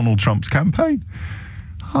helped Donald Trump's campaign.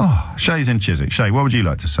 Oh, Shay's in Chiswick. Shay, what would you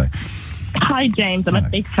like to say? Hi, James. I'm a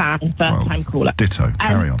big fan, first-time caller. Ditto.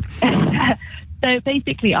 Carry on. So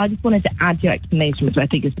basically, I just wanted to add to your explanation, which I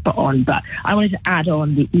think is spot on, but I wanted to add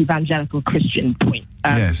on the evangelical Christian point.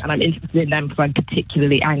 Yes. And I'm interested in them because I'm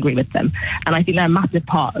particularly angry with them. And I think they're a massive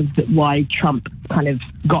part of why Trump kind of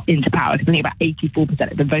got into power, because I think about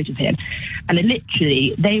 84% of them voted for him. And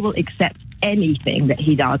literally, they will accept anything that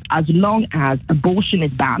he does as long as abortion is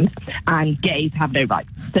banned and gays have no rights.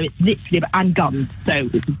 So it's literally, and guns. So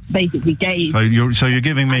it's basically gays. So you're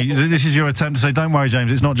giving me, this is your attempt to say, don't worry,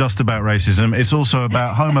 James, it's not just about racism, it's also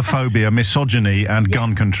about homophobia, misogyny and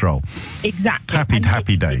gun control. Exactly.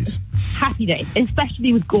 Happy days. Happy days,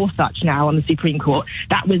 especially with Gorsuch now on the Supreme Court.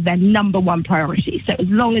 That was their #1 priority. So as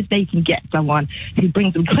long as they can get someone who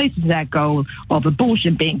brings them closer to their goal of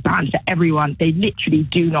abortion being banned for everyone, they literally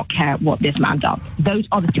do not care what this man does. Those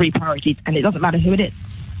are the 3 priorities, and it doesn't matter who it is.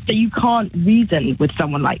 So you can't reason with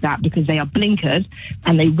someone like that because they are blinkered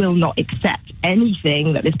and they will not accept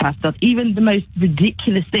anything that this person does, even the most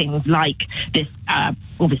ridiculous things like this,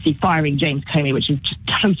 obviously firing James Comey, which is just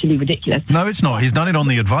totally ridiculous. No, it's not. He's done it on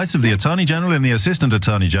the advice of the Attorney General and the Assistant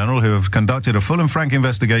Attorney General, who have conducted a full and frank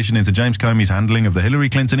investigation into James Comey's handling of the Hillary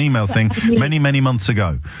Clinton email thing many, many months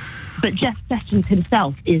ago. But Jeff Sessions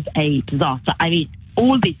himself is a disaster. I mean,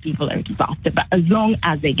 all these people are a disaster, but as long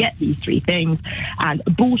as they get these 3 things, and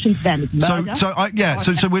abortion to them is murder.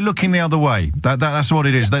 So we're looking the other way. That's what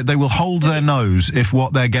it is. They will hold their nose if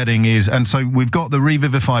what they're getting is, and so we've got the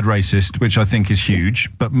revivified racist, which I think is huge,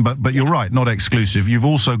 but you're right, not exclusive. You've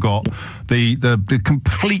also got the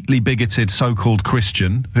completely bigoted so-called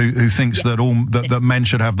Christian who thinks that men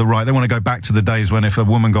should have the right. They want to go back to the days when if a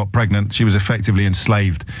woman got pregnant, she was effectively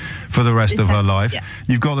enslaved for the rest of her life. Yeah.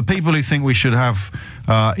 You've got the people who think we should have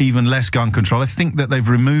even less gun control. I think that they've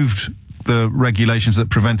removed the regulations that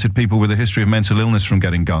prevented people with a history of mental illness from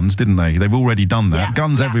getting guns, didn't they? They've already done that. Yeah,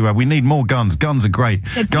 guns everywhere. We need more guns. Guns are great.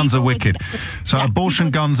 Guns are wicked. So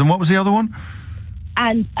abortion, guns, and what was the other one?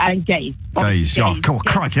 And gays. Gays. Oh,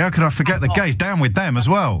 crikey, how could I forget the gays? Down with them as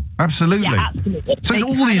well. Absolutely. Yeah, absolutely. So it's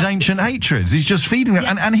all these ancient hatreds. He's just feeding them.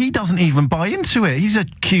 And he doesn't even buy into it. He's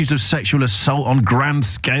accused of sexual assault on grand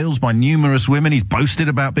scales by numerous women. He's boasted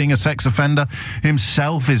about being a sex offender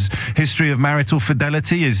himself. His history of marital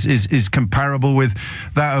fidelity is comparable with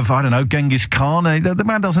that of, I don't know, Genghis Khan. The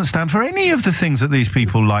man doesn't stand for any of the things that these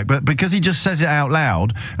people like. But because he just says it out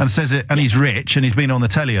loud and says it, and he's rich and he's been on the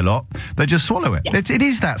telly a lot, they just swallow it. Yeah. It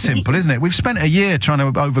is that simple, isn't it? We've spent a year trying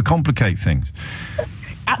to overcomplicate things.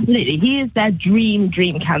 Absolutely. He is their dream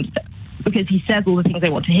candidate because he says all the things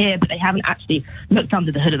they want to hear, but they haven't actually looked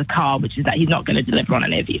under the hood of the car, which is that he's not going to deliver on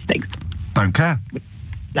any of these things. Don't care.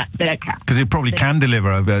 No, they don't care. Because he probably can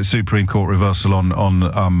deliver a Supreme Court reversal on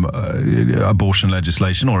abortion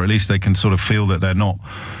legislation, or at least they can sort of feel that they're not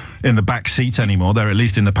in the back seat anymore. They're at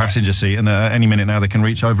least in the passenger seat, and any minute now they can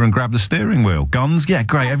reach over and grab the steering wheel. Guns? Yeah,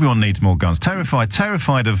 great. Everyone needs more guns.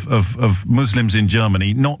 Terrified of Muslims in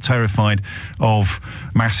Germany, not terrified of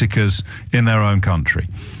massacres in their own country.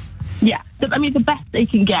 Yeah, I mean, the best they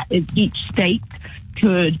can get is each state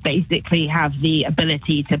could basically have the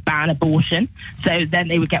ability to ban abortion. So then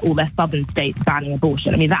they would get all their southern states banning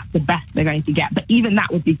abortion. I mean, that's the best they're going to get. But even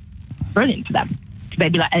that would be brilliant for them. So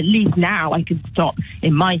they'd be like, at least now I can stop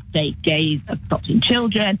in my state gays adopting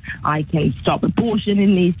children. I can stop abortion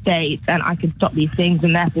in these states, and I can stop these things,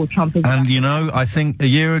 and therefore Trump is... And, you know, I think a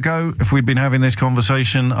year ago, if we'd been having this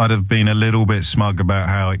conversation, I'd have been a little bit smug about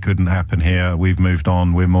how it couldn't happen here. We've moved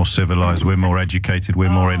on. We're more civilized. We're more educated. We're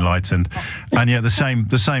more enlightened. And yet the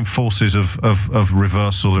same forces of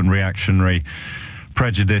reversal and reactionary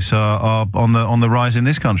prejudice are on the rise in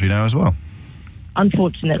this country now as well.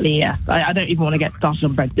 Unfortunately, yes. I don't even want to get started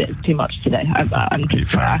on Brexit. It's too much today. I'm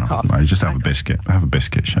just, I can't. Right, just have a biscuit. Have a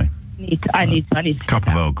biscuit, Shane. I need to. Cup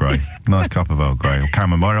of Earl Grey. Nice cup of Earl Grey. Or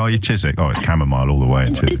chamomile. Are you Chiswick? Oh, it's chamomile all the way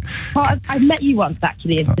in Chiswick. Well, I met you once,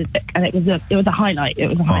 actually, in Chiswick, and it was a highlight. It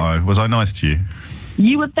was a highlight. Oh, was I nice to you?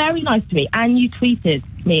 You were very nice to me, and you tweeted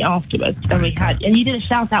me afterwards. And you did a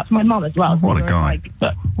shout out to my mum as well. What a guy!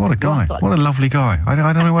 What a guy! What a lovely guy!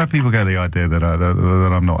 I don't know where people get the idea that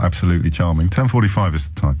I'm not absolutely charming. 10:45 is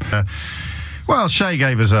the time. Well, Shay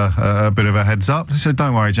gave us a bit of a heads up. He said,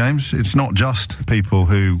 "Don't worry, James. It's not just people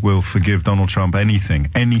who will forgive Donald Trump anything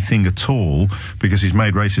at all, because he's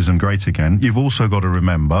made racism great again. You've also got to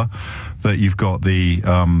remember that you've got the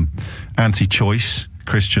anti-choice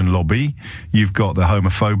Christian lobby. You've got the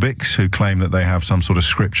homophobics who claim that they have some sort of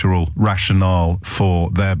scriptural rationale for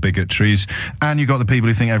their bigotries, and you've got the people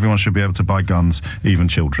who think everyone should be able to buy guns, even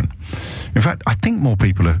children. In fact, I think more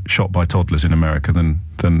people are shot by toddlers in America than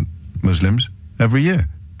Muslims every year.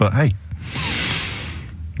 But hey,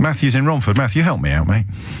 Matthew's in Romford. Matthew, help me out, mate.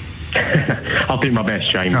 I'll do my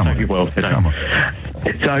best, James. Come on. Hope you're well today. Come on.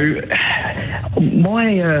 So,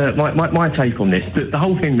 my take on this, the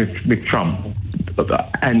whole thing with Trump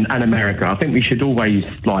and America, I think we should always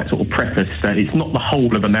sort of preface that it's not the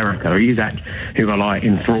whole of America who are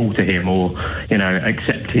enthralled to him, or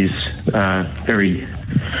accept his very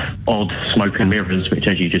odd smoke and mirrors, which,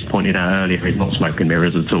 as you just pointed out earlier, is not smoke and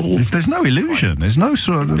mirrors at all. There's no illusion. There's no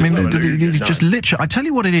sort of... it's just literally... I tell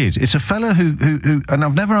you what it is. It's a fella who and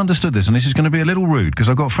I've never understood this, and this is going to be a little rude, because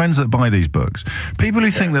I've got friends that buy these books. People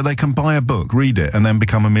who think that they can buy a book, read it, and then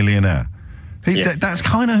become a millionaire. That's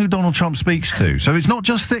kind of who Donald Trump speaks to. So it's not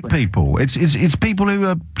just thick people. It's people who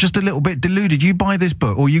are just a little bit deluded. You buy this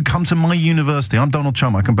book, or you come to my university. I'm Donald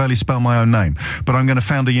Trump. I can barely spell my own name, but I'm going to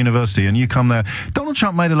found a university, and you come there. Donald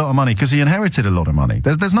Trump made a lot of money because he inherited a lot of money.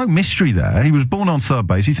 There's no mystery there. He was born on third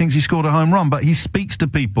base. He thinks he scored a home run, but he speaks to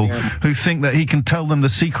people who think that he can tell them the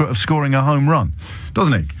secret of scoring a home run,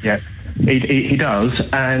 doesn't he? Yeah. He does,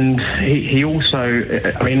 and he also,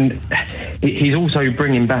 he's also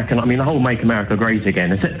bringing back, the whole "Make America Great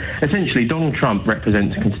Again." Essentially, Donald Trump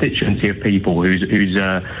represents a constituency of people whose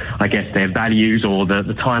I guess, their values, or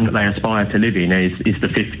the time that they aspire to live in is the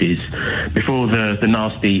 50s, before the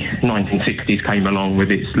nasty 1960s came along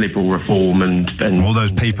with its liberal reform and all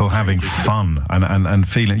those people having fun and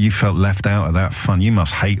feeling you felt left out of that fun. You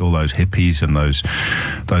must hate all those hippies and those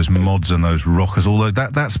mods and those rockers. Although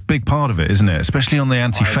that's a big part of it, isn't it? Especially on the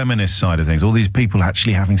anti-feminist side of things. All these people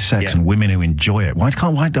actually having sex and women who enjoy it. Why?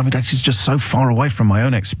 That's just so far away from my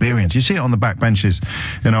own experience. You see it on the backbenches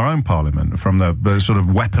in our own parliament from the sort of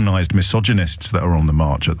weaponised misogynists that are on the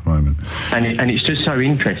march at the moment. And it's just so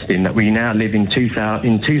interesting that we now live in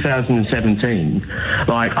 2017.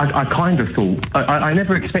 I kind of thought, I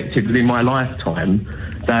never expected in my lifetime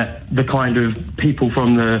that the kind of people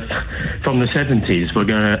from the 70s were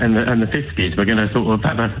going to, and the 50s were going to sort of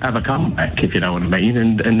have a comeback, if you know what I mean,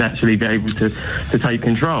 and actually be able to take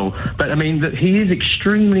control. But that he is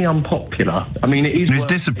extremely unpopular. His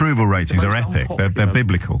disapproval ratings are epic. They're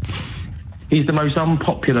biblical. He's the most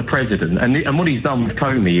unpopular president, and what he's done with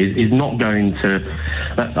Comey is not going to.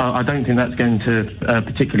 I don't think that's going to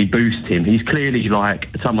particularly boost him. He's clearly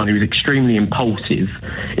someone who's extremely impulsive.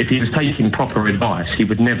 If he was taking proper advice, he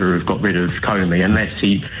would never have got rid of Comey unless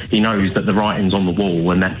he knows that the writing's on the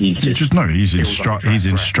wall and that he's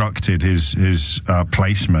instructed his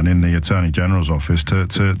placeman in the Attorney General's office to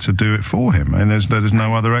do it for him, and there's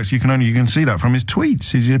no other you can see that from his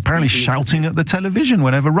tweets. He's apparently shouting at the television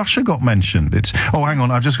whenever Russia got mentioned. Hang on,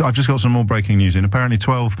 I've just got some more breaking news in. Apparently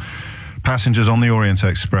 12 passengers on the Orient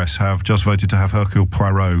Express have just voted to have Hercule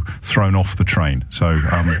Poirot thrown off the train. So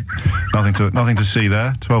nothing to see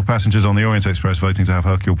there. 12 passengers on the Orient Express voting to have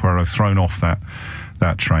Hercule Poirot thrown off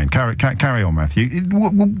that train. Carry on, Matthew.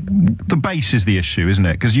 The base is the issue, isn't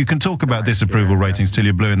it? Because you can talk about disapproval ratings till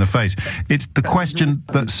you're blue in the face. It's the question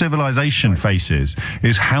that civilization faces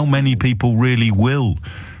is how many people really will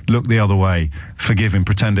look the other way, forgive him,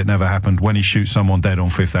 pretend it never happened when he shoots someone dead on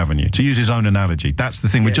Fifth Avenue? To use his own analogy, that's the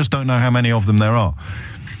thing. We just don't know how many of them there are.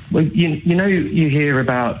 Well, you know, you hear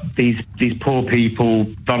about these poor people,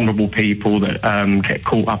 vulnerable people that get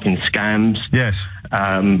caught up in scams. Yes.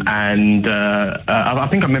 I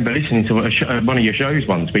think I remember listening to one of your shows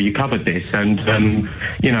once where you covered this, and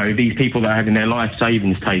you know, these people that are having their life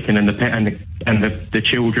savings taken, and the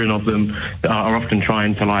children of them are often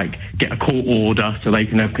trying to like get a court order so they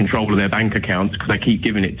can have control of their bank accounts because they keep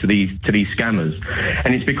giving it to these scammers,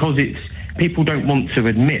 and it's because people don't want to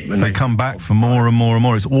admit when they come back for more and more and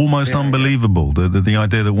more. It's almost unbelievable, the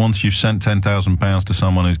idea that once you've sent £10,000 to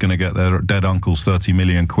someone who's going to get their dead uncle's 30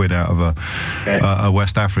 million quid out of a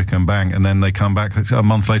West African bank, and then they come back a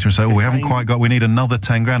month later and say, oh, we haven't quite got, we need another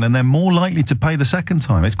 10 grand, and they're more likely to pay the second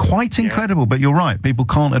time. It's quite incredible, but you're right, people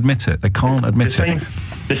can't admit it. They can't admit it.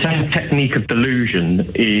 The same technique of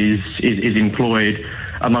delusion is employed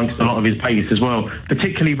amongst a lot of his base as well,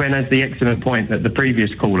 particularly when, as the excellent point that the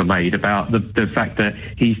previous caller made about the fact that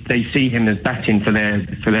they see him as batting for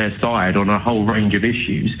their side on a whole range of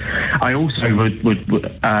issues. I also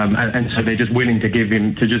and so they're just willing to give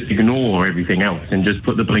him to just ignore everything else and just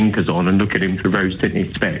put the blinkers on and look at him through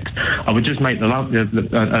rose-tinted specs. I would just make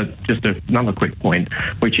just another quick point,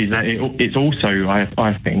 which is that it's also,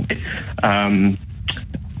 I think,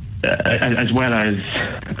 as well as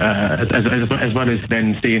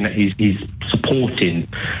then seeing that he's supporting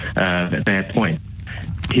their point.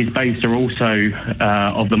 His base are also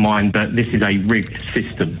of the mind that this is a rigged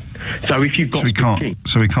system. So if you've got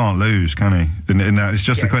so he can't lose, can he? In that, it's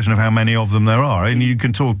just a question of how many of them there are. And you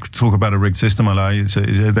can talk about a rigged system.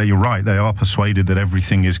 You're right. They are persuaded that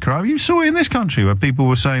everything is corrupt. You saw it in this country where people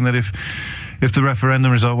were saying that if the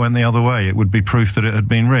referendum result went the other way, it would be proof that it had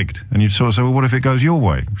been rigged. And you'd sort of say, well, what if it goes your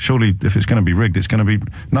way? Surely, if it's going to be rigged, it's going to be,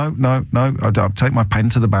 no, I'll take my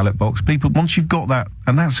pen to the ballot box. People, once you've got that,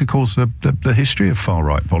 and that's, of course, the history of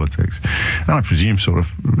far-right politics, and I presume sort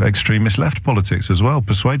of extremist left politics as well,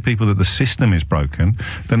 persuade people that the system is broken,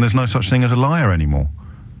 then there's no such thing as a liar anymore.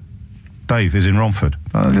 Dave is in Romford.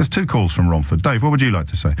 There's 2 calls from Romford. Dave, what would you like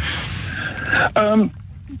to say?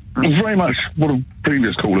 Very much what a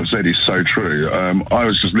previous caller said is so true. I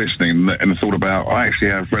was just listening and thought about, I actually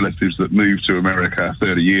have relatives that moved to America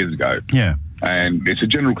 30 years ago. Yeah. And it's a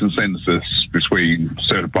general consensus between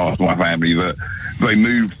certain parts of my family that they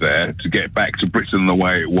moved there to get back to Britain the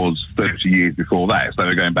way it was 30 years before that. So they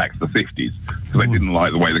were going back to the 50s because they didn't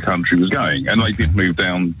like the way the country was going. And they did move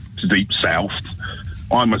down to deep south.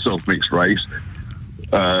 I'm myself mixed race.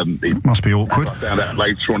 It must be awkward. I found out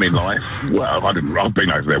later on in life. Well, I've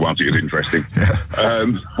been over there once. It was interesting. Yeah.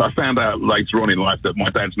 I found out later on in life that my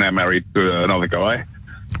dad's now married to another guy.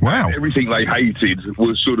 Wow. And everything they hated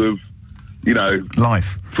was sort of, you know,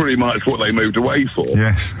 life. Pretty much what they moved away for.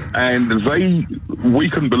 Yes. And we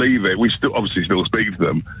couldn't believe it. We still speak to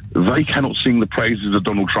them. They cannot sing the praises of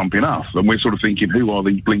Donald Trump enough, and we're sort of thinking, who are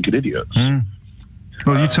these blinkered idiots?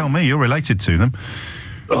 Well, you tell me. You're related to them.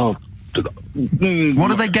 Oh.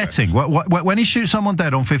 What are they getting? When he shoots someone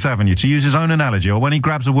dead on Fifth Avenue, to use his own analogy, or when he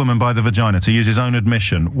grabs a woman by the vagina, to use his own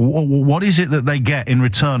admission, what is it that they get in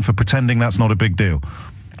return for pretending that's not a big deal?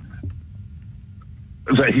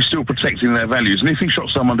 That he's still protecting their values. And if he shot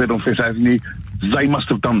someone dead on Fifth Avenue, they must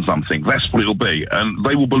have done something. That's what it'll be. And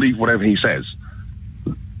they will believe whatever he says.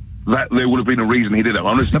 That there would have been a reason he did it.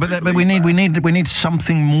 Honestly, but we need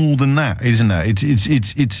something more than that, isn't there? It's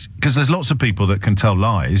because there's lots of people that can tell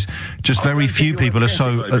lies. Just very few people are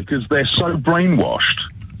so because they're so brainwashed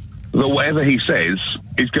that whatever he says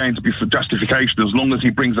is going to be for justification as long as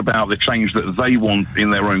he brings about the change that they want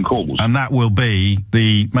in their own cause. And that will be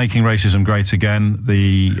the making racism great again.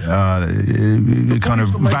 The kind of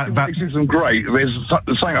racism great. There's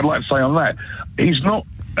something I'd like to say on that. He's not.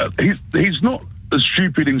 He's not as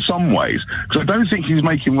stupid in some ways, because I don't think he's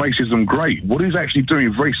making racism great. What he's actually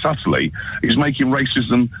doing very subtly is making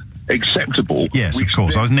racism acceptable. Yes, of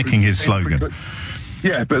course. I was nicking his slogan.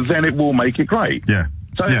 Yeah, but then it will make it great. Yeah.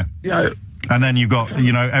 So, yeah. You know, and then you've got,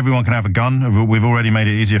 you know, everyone can have a gun. We've already made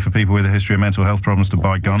it easier for people with a history of mental health problems to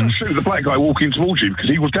buy guns. Shoot the black guy walking towards you because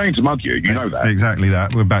he was going to mug you. You know that. Exactly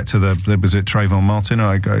that. We're back to was it Trayvon Martin?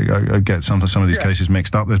 I get some of these cases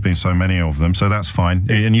mixed up. There's been so many of them, so that's fine.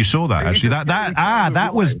 And you saw that actually.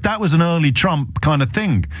 That was an early Trump kind of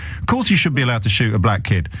thing. Of course, you should be allowed to shoot a black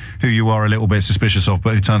kid who you are a little bit suspicious of,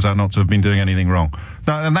 but who turns out not to have been doing anything wrong.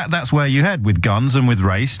 No, and that's where you head with guns and with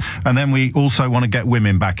race. And then we also want to get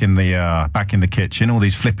women back in the kitchen. All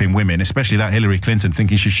these flipping women, especially that Hillary Clinton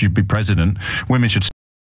thinking she should be president. Women should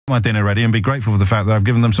my dinner ready and be grateful for the fact that I've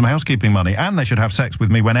given them some housekeeping money, and they should have sex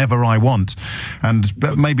with me whenever I want, and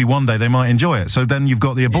maybe one day they might enjoy it. So then you've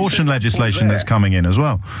got the abortion legislation that's coming in as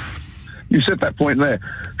well. You said that point there.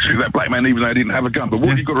 Shoot that black man even though he didn't have a gun. But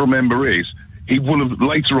what you've got to remember is, he would have,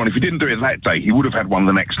 later on, if he didn't do it that day, he would have had one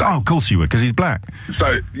the next day. Oh, of course he would, because he's black.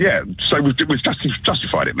 So, yeah, so we've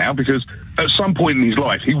justified it now, because at some point in his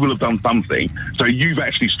life, he will have done something, so you've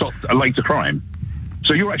actually stopped a later crime.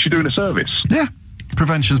 So you're actually doing a service. Yeah,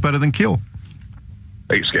 prevention's better than cure.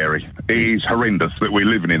 It's scary. It is horrendous that we're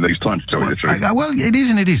living in these times, to tell you the truth. Well, it is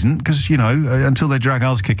and it isn't, because, you know, until they drag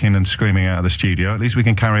us kicking and screaming out of the studio, at least we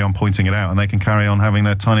can carry on pointing it out, and they can carry on having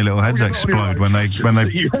their tiny little heads explode when they...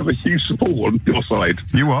 You have a huge support on your side.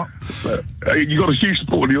 You what? You've got a huge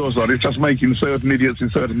support on your side. It's just making certain idiots in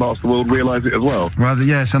certain parts of the world realise it as well. Well,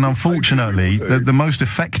 yes, and unfortunately, the most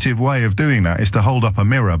effective way of doing that is to hold up a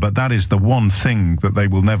mirror, but that is the one thing that they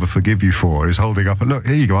will never forgive you for, is holding up a... Look,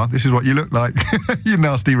 here you are, this is what you look like. You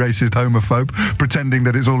nasty racist homophobe, pretending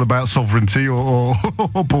that it's all about sovereignty or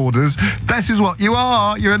borders. This is what you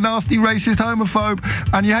are. You're a nasty racist homophobe,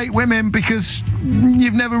 and you hate women because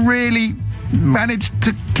you've never really managed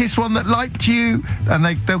to kiss one that liked you, and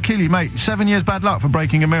they'll kill you, mate. 7 years bad luck for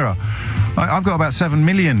breaking a mirror. I've got about 7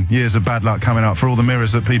 million years of bad luck coming up for all the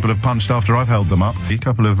mirrors that people have punched after I've held them up. A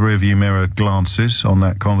couple of rearview mirror glances on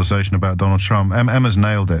that conversation about Donald Trump. Emma's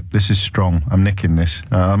nailed it. This is strong. I'm nicking this.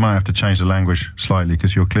 I might have to change the language slightly,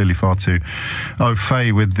 because you're clearly far too au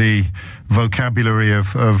fait with the vocabulary of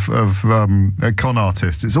con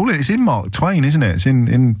artists. It's in Mark Twain, isn't it? It's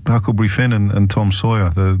in Huckleberry Finn and Tom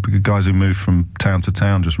Sawyer, the guys who move from town to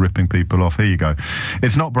town just ripping people off. Here you go.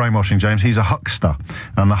 It's not brainwashing, James. He's a huckster,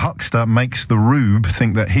 and the huckster makes the rube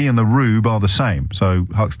think that he and the rube are the same. So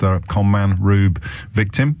huckster, con man, rube,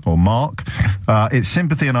 victim, or mark. It's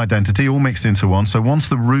sympathy and identity all mixed into one. So once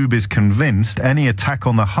the rube is convinced, any attack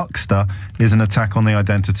on the huckster is an attack on the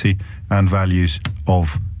identity and values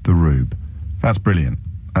of the rube. That's brilliant,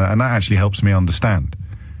 and that actually helps me understand.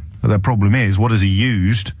 The problem is, what has he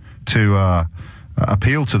used to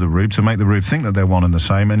appeal to the rube, to make the rube think that they're one and the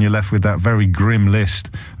same, and you're left with that very grim list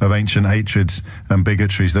of ancient hatreds and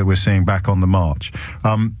bigotries that we're seeing back on the march.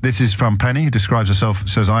 This is from Penny, who describes herself,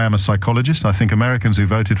 says, I am a psychologist. I think Americans who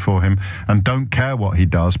voted for him and don't care what he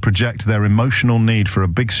does project their emotional need for a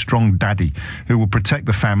big, strong daddy who will protect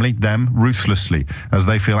the family, them, ruthlessly, as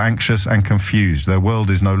they feel anxious and confused. Their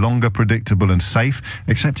world is no longer predictable and safe,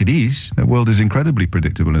 except it is. Their world is incredibly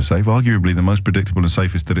predictable and safe, arguably the most predictable and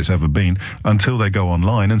safest that it's ever been, until they go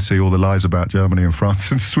online and see all the lies about Germany and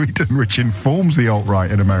France and Sweden, which informs the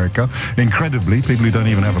alt-right in America. Incredibly, people who don't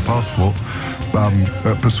even have a passport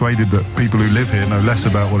are persuaded that people who live here know less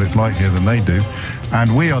about what it's like here than they do.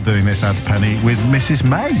 And we are doing this, adds Penny, with Mrs.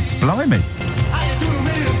 May. Blimey.